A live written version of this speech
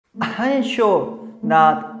I am sure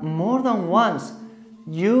that more than once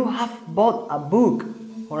you have bought a book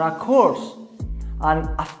or a course, and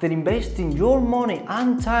after investing your money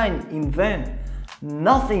and time in them,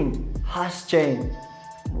 nothing has changed,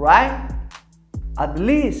 right? At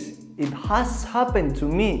least it has happened to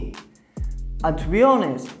me. And to be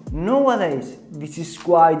honest, nowadays this is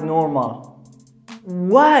quite normal.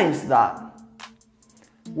 Why is that?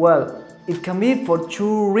 Well, it can be for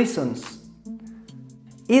two reasons.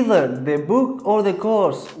 Either the book or the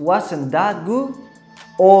course wasn't that good,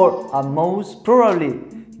 or most probably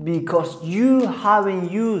because you haven't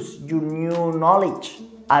used your new knowledge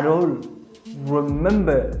at all.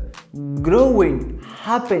 Remember, growing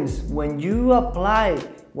happens when you apply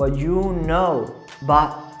what you know.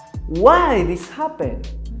 But why this happened?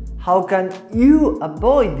 How can you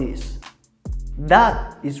avoid this?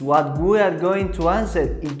 That is what we are going to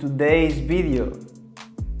answer in today's video.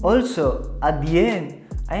 Also, at the end,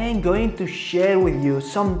 I am going to share with you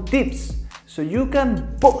some tips so you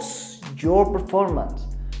can boost your performance.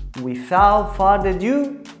 Without further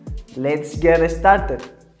ado, let's get started,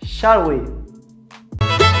 shall we?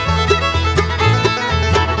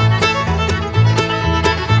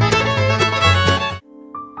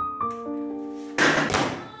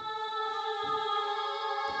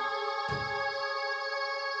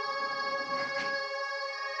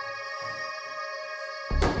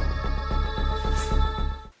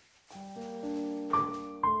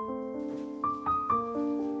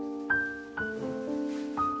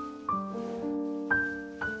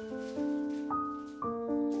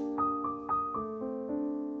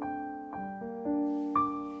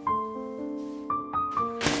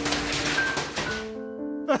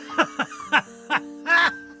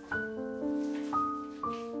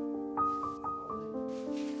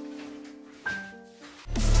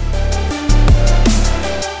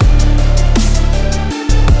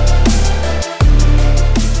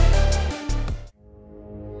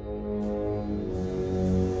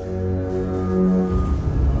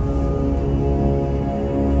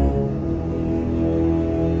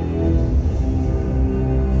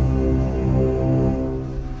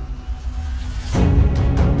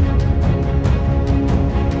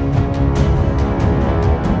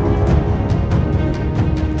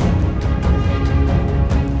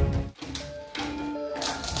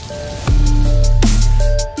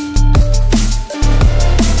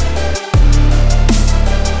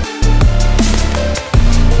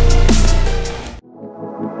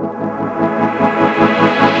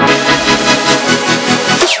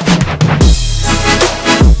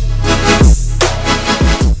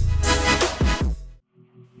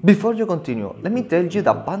 Before you continue, let me tell you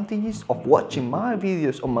the advantages of watching my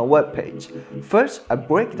videos on my webpage. First, I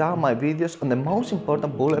break down my videos on the most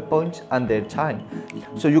important bullet points and their time,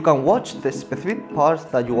 so you can watch the specific parts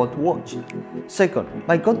that you want to watch. Second,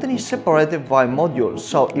 my content is separated by modules,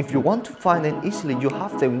 so if you want to find them easily, you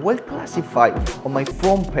have them well classified on my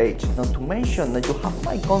front page, not to mention that you have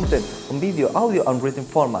my content on video, audio and written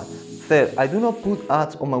format. Third, I do not put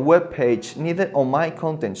ads on my webpage, neither on my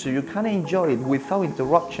content, so you can enjoy it without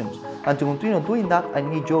interruptions. And to continue doing that, I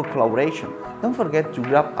need your collaboration. Don't forget to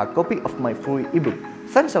grab a copy of my free ebook.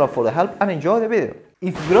 Thanks a lot for the help and enjoy the video.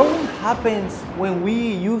 If growing happens when we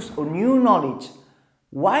use our new knowledge,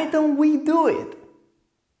 why don't we do it?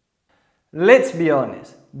 Let's be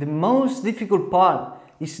honest, the most difficult part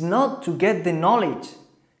is not to get the knowledge,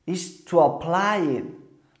 it's to apply it.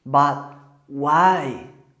 But why?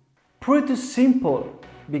 Pretty simple,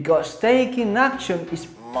 because taking action is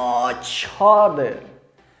much harder.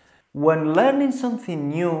 When learning something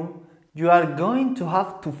new, you are going to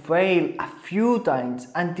have to fail a few times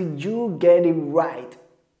until you get it right.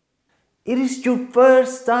 It is your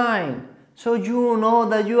first time, so you know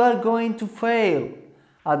that you are going to fail.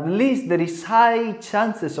 At least there is high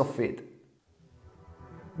chances of it.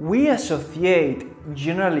 We associate,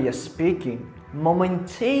 generally speaking,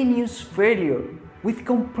 momentaneous failure with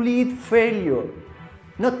complete failure,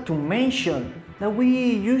 not to mention that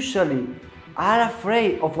we usually are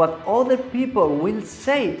afraid of what other people will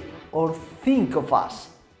say or think of us.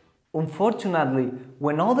 Unfortunately,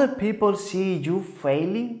 when other people see you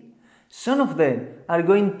failing, some of them are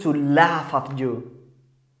going to laugh at you.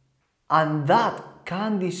 And that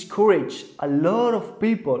can discourage a lot of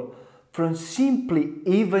people from simply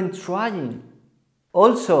even trying.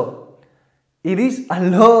 Also, it is a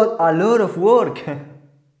lot of work.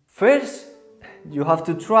 First, you have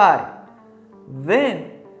to try.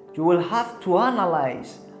 Then, you will have to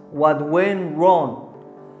analyze what went wrong.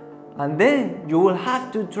 And then, you will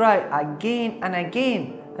have to try again and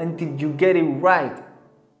again until you get it right.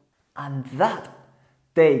 And that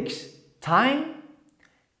takes time,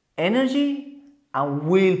 energy, and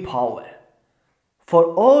willpower. For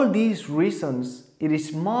all these reasons, it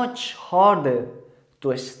is much harder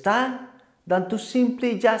to start than to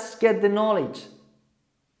simply just get the knowledge.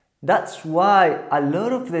 That's why a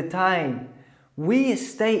lot of the time we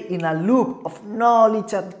stay in a loop of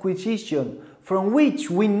knowledge acquisition from which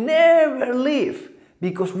we never leave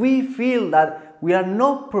because we feel that we are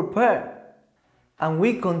not prepared. And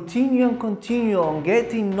we continue on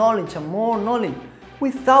getting knowledge and more knowledge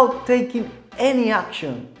without taking any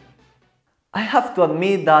action. I have to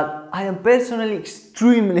admit that I am personally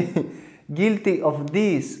extremely guilty of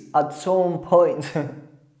this at some point.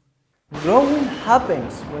 Growing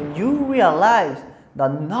happens when you realize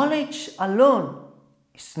that knowledge alone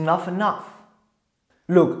is not enough.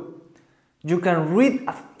 Look, you can read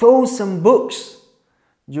 1,000 books,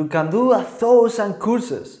 you can do 1,000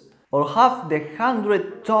 courses, or have the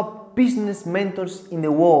 100 top business mentors in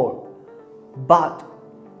the world. But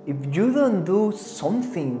if you don't do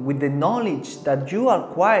something with the knowledge that you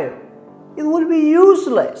acquire, it will be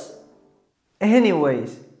useless.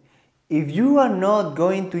 Anyways, if you are not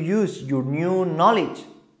going to use your new knowledge,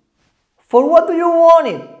 for what do you want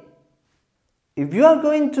it? If you are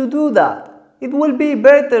going to do that, it will be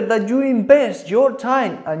better that you invest your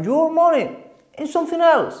time and your money in something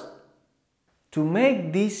else. To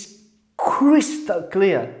make this crystal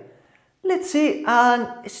clear, let's see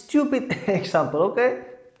a stupid example, okay?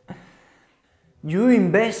 You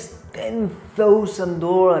invest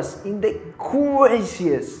 $10,000 in the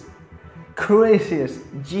craziest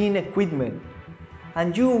gym equipment,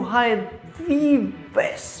 and you hire the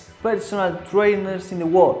best personal trainers in the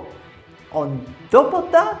world. On top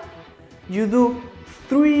of that, you do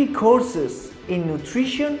 3 courses in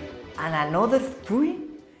nutrition and another 3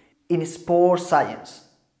 in sports science.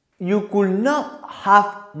 You could not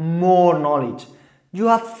have more knowledge. You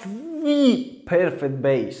have the perfect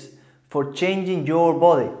base for changing your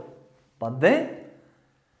body. But then,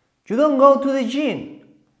 you don't go to the gym.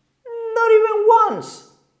 Not even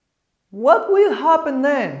once. What will happen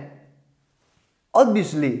then?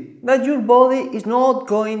 Obviously, that your body is not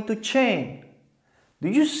going to change. Do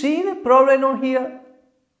you see the problem on here?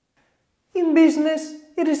 In business,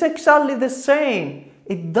 it is exactly the same.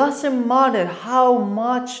 It doesn't matter how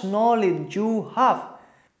much knowledge you have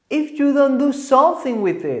if you don't do something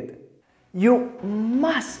with it. You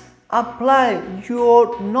must apply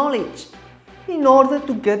your knowledge in order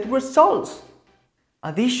to get results.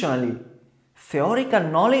 Additionally, theoretical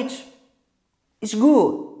knowledge is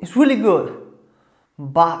good, it's really good,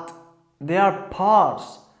 but there are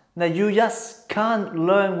parts that you just can't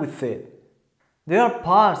learn with it. There are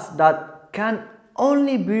parts that can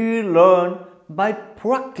only be learned by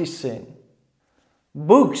practicing.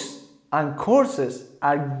 Books and courses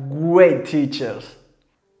are great teachers,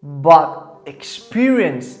 but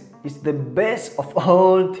experience is the best of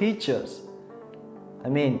all teachers. I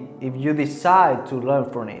mean, if you decide to learn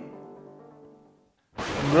from it.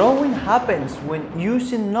 Growing happens when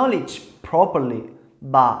using knowledge properly,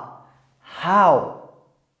 but how?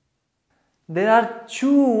 There are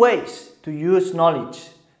 2 ways to use knowledge.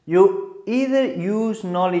 You either use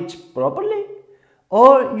knowledge properly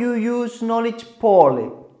or you use knowledge poorly.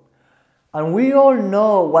 And we all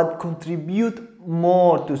know what contributes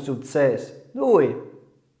more to success, do we?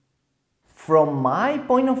 From my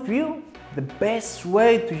point of view, the best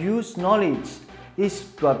way to use knowledge is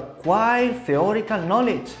to acquire theoretical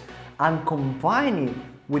knowledge and combine it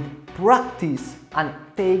with practice and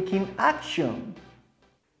taking action.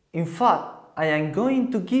 In fact, I am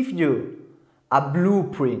going to give you a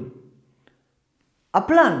blueprint, a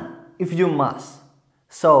plan if you must.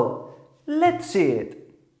 So, let's see it.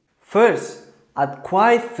 First,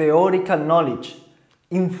 acquire theoretical knowledge.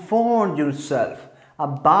 Inform yourself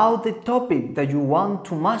about the topic that you want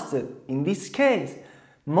to master, in this case,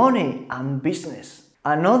 money and business.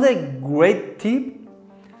 Another great tip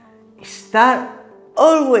is start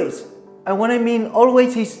always, and what I mean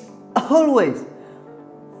always is always,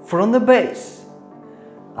 from the base.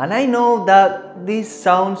 And I know that this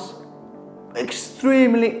sounds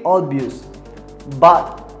extremely obvious,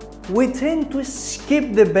 but we tend to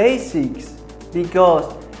skip the basics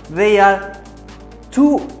because they are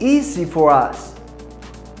too easy for us.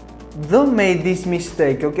 Don't make this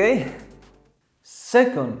mistake, okay?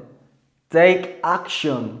 Second, take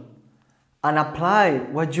action and apply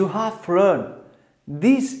what you have learned.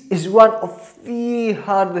 This is one of the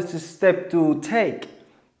hardest steps to take,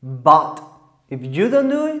 but if you don't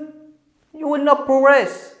do it, you will not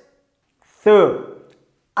progress. Third,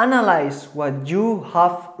 analyze what you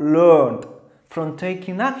have learned from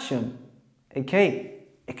taking action, aka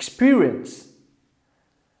experience,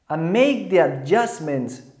 and make the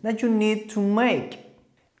adjustments that you need to make.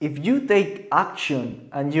 If you take action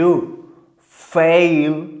and you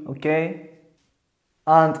fail, okay,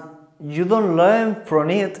 and you don't learn from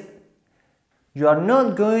it, you are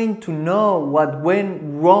not going to know what went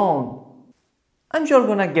wrong and you're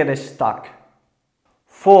gonna get stuck.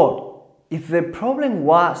 4. If the problem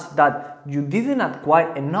was that you didn't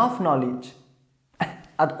acquire enough knowledge,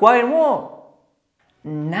 acquire more.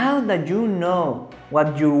 Now that you know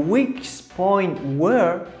what your weak points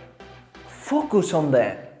were, focus on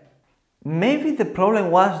them. Maybe the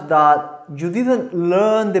problem was that you didn't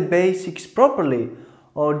learn the basics properly,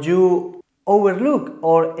 or you overlooked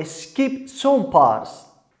or skipped some parts.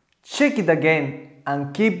 Check it again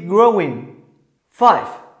and keep growing. 5.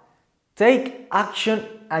 Take action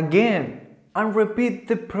again and repeat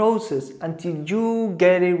the process until you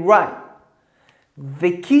get it right.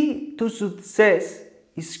 The key to success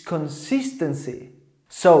is consistency.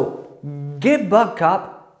 So get back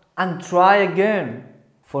up and try again.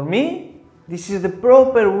 For me, this is the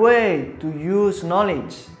proper way to use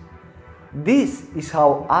knowledge. This is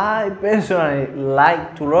how I personally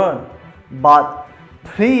like to learn. But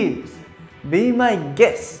please be my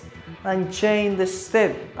guest and change the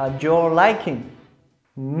step at your liking.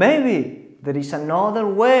 Maybe there is another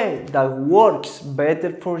way that works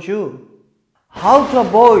better for you. How to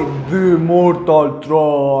avoid the mortal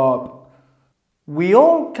trap. We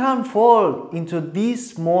all can fall into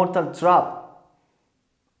this mortal trap.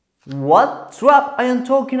 What trap I am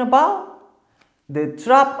talking about? The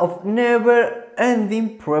trap of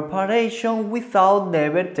never-ending preparation without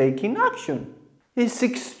never taking action. It's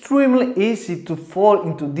extremely easy to fall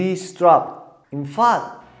into this trap. In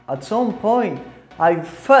fact, at some point, I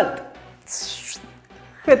felt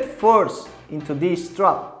head first into this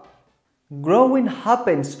trap. Growing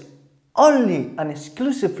happens only and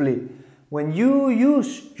exclusively when you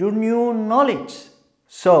use your new knowledge.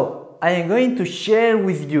 So, I am going to share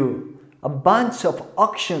with you a bunch of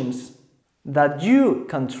actions that you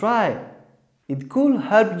can try. It could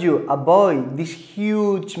help you avoid this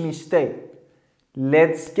huge mistake.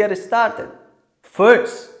 Let's get started.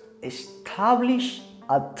 First, establish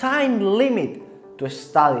a time limit to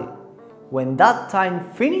study. When that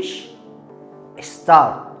time finishes,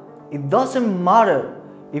 start. It doesn't matter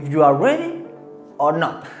if you are ready or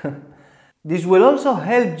not. This will also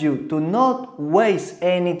help you to not waste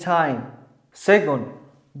any time. Second,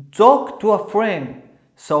 talk to a friend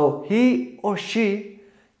so he or she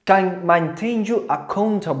can maintain you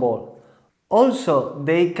accountable. Also,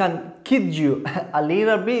 they can kid you a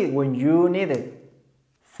little bit when you need it.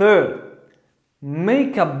 Third,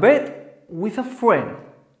 make a bet with a friend.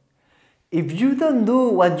 If you don't do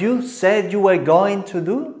what you said you were going to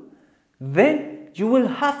do, then you will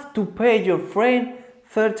have to pay your friend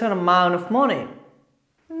a certain amount of money.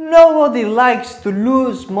 Nobody likes to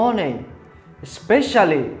lose money,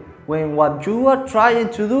 especially when what you are trying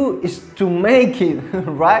to do is to make it,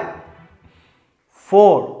 right?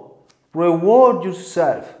 4. Reward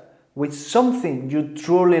yourself with something you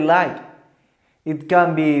truly like. It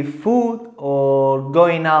can be food or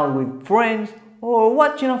going out with friends or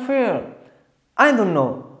watching a film. I don't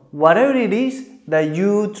know, whatever it is that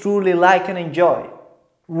you truly like and enjoy.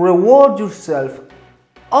 Reward yourself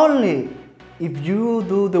only if you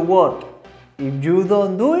do the work. If you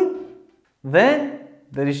don't do it, then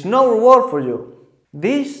there is no reward for you.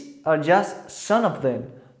 These are just some of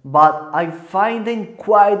them, but I find them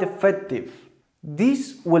quite effective.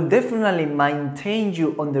 This will definitely maintain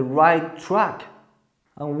you on the right track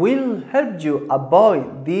and will help you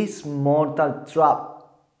avoid this mortal trap.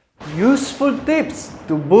 Useful tips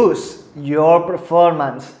to boost your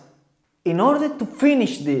performance. In order to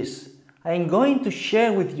finish this, I am going to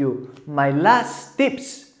share with you my last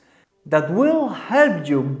tips that will help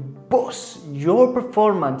you boost your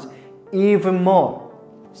performance even more.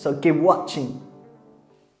 So keep watching.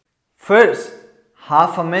 First,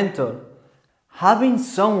 have a mentor. Having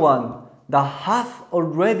someone that has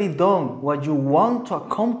already done what you want to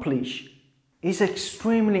accomplish is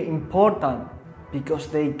extremely important because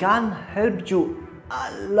they can help you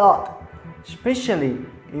a lot, especially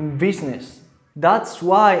in business. That's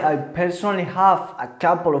why I personally have a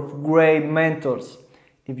couple of great mentors.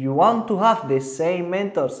 If you want to have the same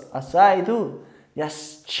mentors as I do,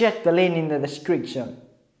 just check the link in the description.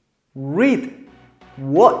 Read,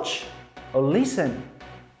 watch, or listen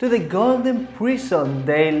to the Golden Prison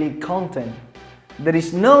daily content. There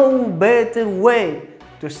is no better way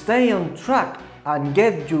to stay on track and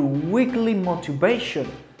get your weekly motivation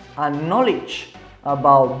and knowledge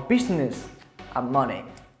about business and money.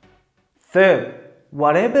 Third,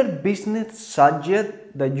 whatever business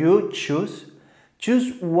subject that you choose,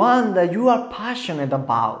 Choose one that you are passionate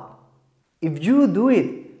about. If you do it,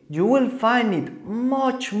 you will find it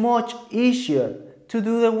much easier to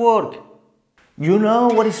do the work. You know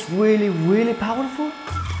what is really powerful?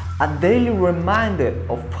 A daily reminder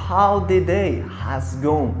of how the day has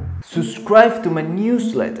gone. Subscribe to my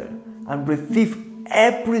newsletter and receive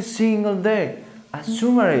every single day a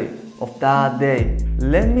summary of that day.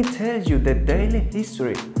 Let me tell you the daily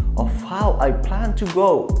history of how I plan to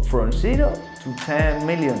go from 0 to 10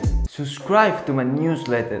 million. Subscribe to my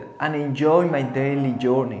newsletter and enjoy my daily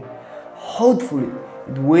journey. Hopefully,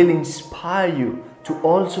 it will inspire you to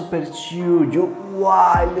also pursue your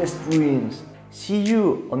wildest dreams. See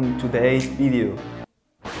you on today's video.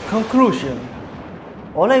 Conclusion.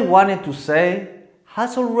 All I wanted to say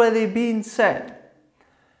has already been said.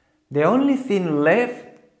 The only thing left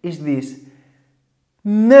is this: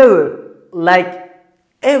 never, like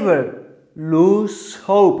ever, lose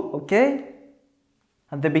hope, okay?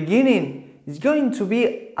 At the beginning, it's going to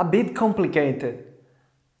be a bit complicated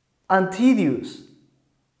and tedious,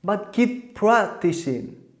 but keep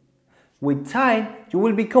practicing. With time, you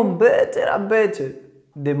will become better and better.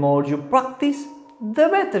 The more you practice, the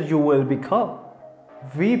better you will become.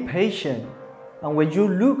 Be patient, and when you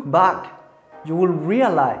look back, you will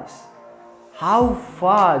realize how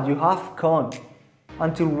far you have come,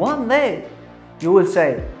 until one day you will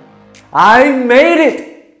say, I made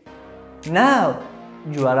it! Now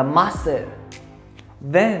you are a master.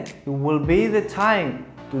 Then it will be the time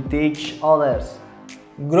to teach others.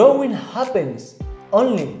 Growing happens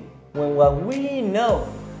only when what we know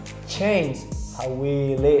changes how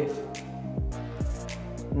we live.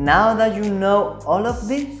 Now that you know all of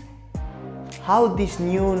this, how this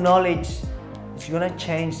new knowledge is gonna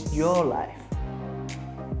change your life,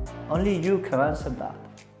 only you can answer that.